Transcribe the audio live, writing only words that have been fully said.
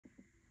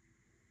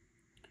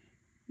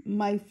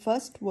My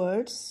first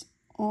words: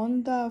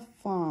 on the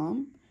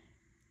farm,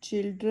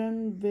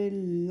 children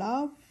will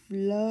love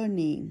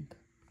learning.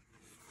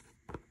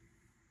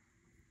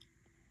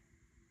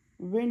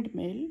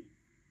 Windmill,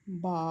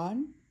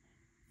 barn,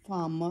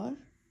 farmer,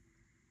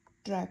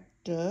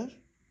 tractor,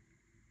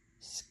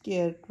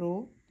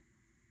 scarecrow,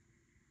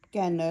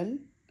 kennel,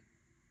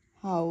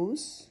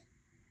 house,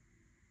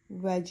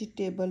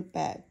 vegetable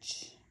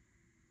patch.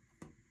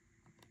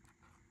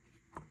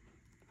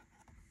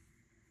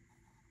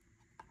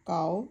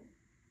 Cow,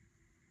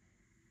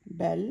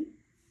 bell,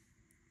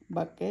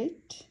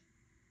 bucket,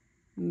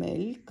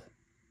 milk,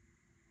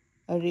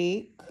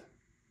 rake,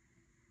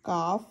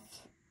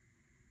 calf,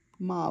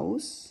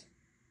 mouse,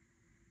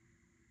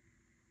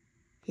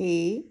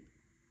 hay,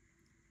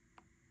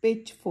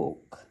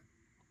 pitchfork.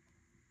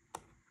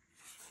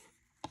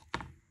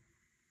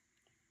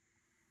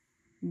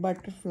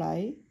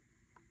 Butterfly,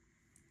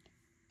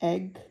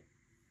 egg,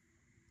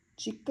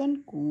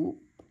 chicken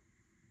coop,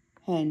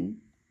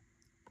 hen,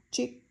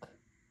 chick,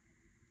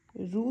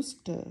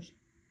 rooster,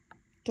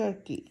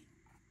 turkey.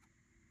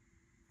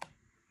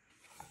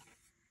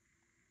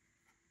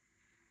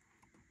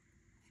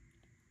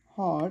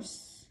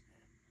 Horse,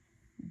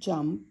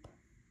 jump,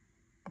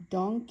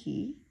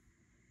 donkey,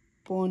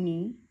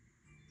 pony,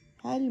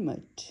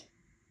 helmet,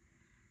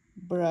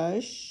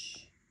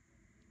 brush,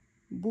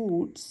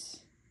 boots,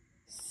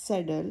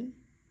 saddle,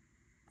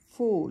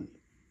 foal.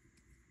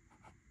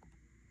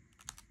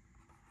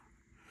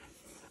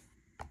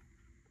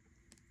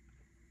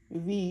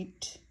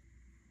 Wheat,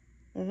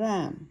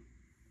 ram,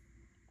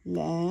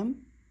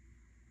 lamb,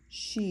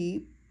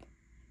 sheep,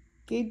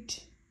 kid,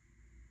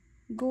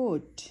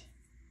 goat.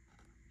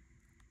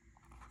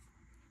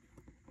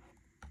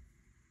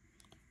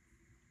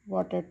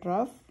 Water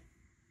trough,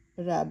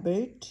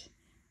 rabbit,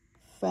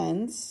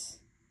 fence,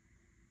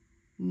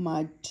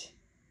 mud,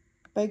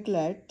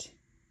 piglet,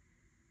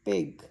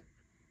 pig,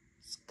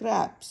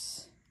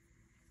 scraps.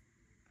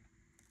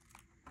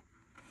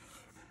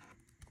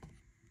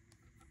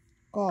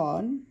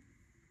 Corn,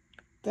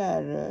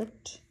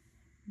 carrot,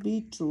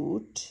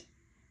 beetroot,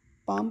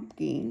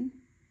 pumpkin,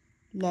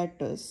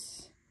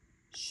 lettuce,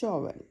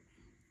 shovel.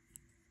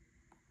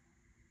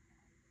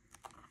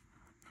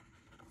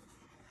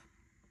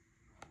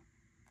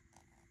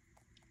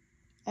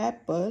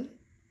 Apple,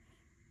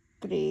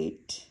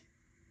 crate,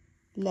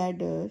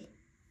 ladder,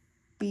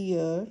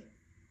 pear,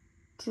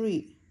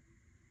 tree,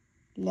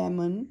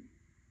 lemon,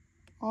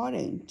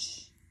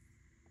 orange.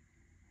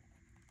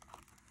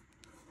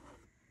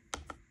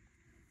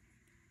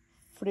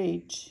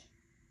 Fridge,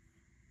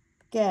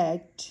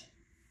 cat,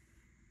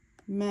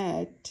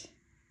 mat,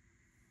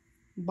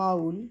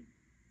 bowl,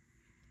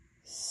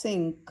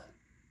 sink,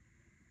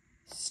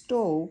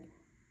 stove,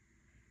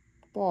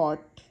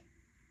 pot,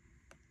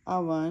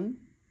 oven,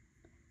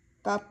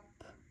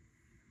 cup,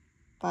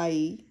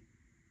 pie,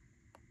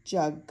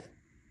 jug,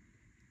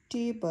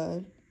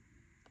 table,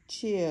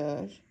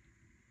 chair,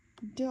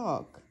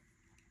 dog.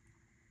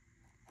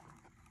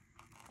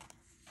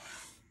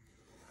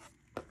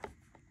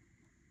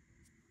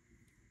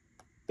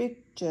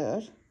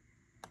 Picture,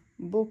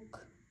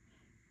 book,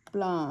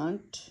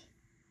 plant,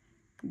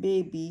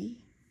 baby,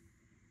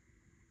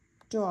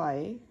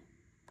 toy,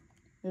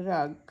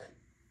 rug,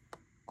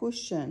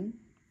 cushion,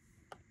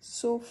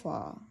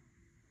 sofa,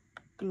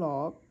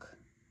 clock,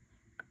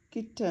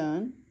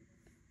 kitten,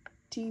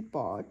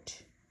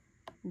 teapot,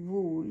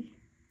 wool,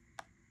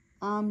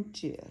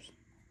 armchair.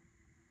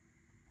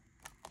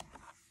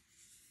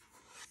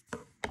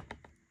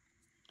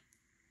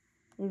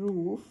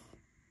 Roof,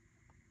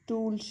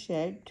 tool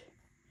shed,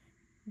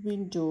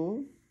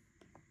 window,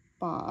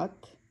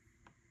 path,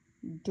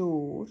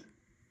 door,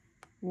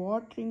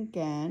 watering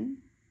can,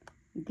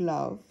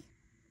 glove,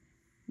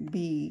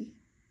 bee,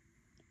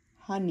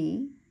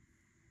 honey,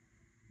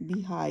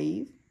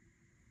 beehive,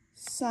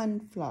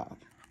 sunflower.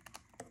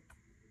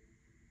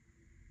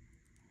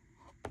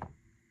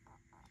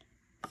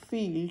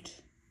 Field,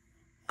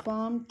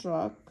 farm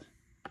truck,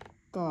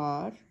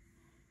 car,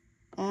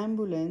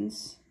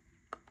 ambulance,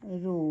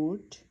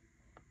 road,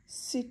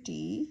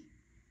 city,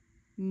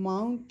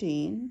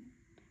 mountain,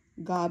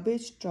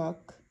 garbage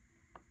truck,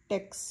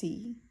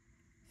 taxi,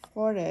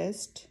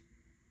 forest,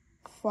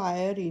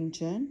 fire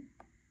engine,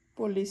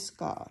 police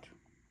car.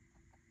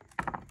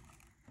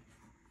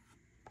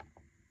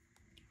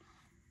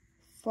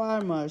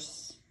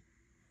 Farmers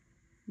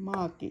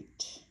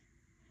market.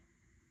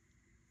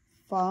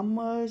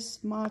 Farmers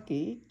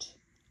market,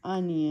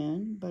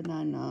 onion,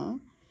 banana,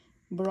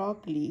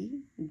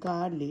 broccoli,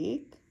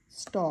 garlic,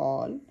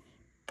 stall,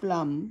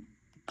 plum,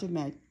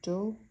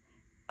 tomato,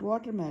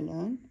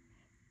 watermelon,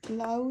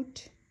 cloud,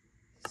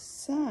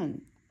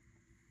 sun.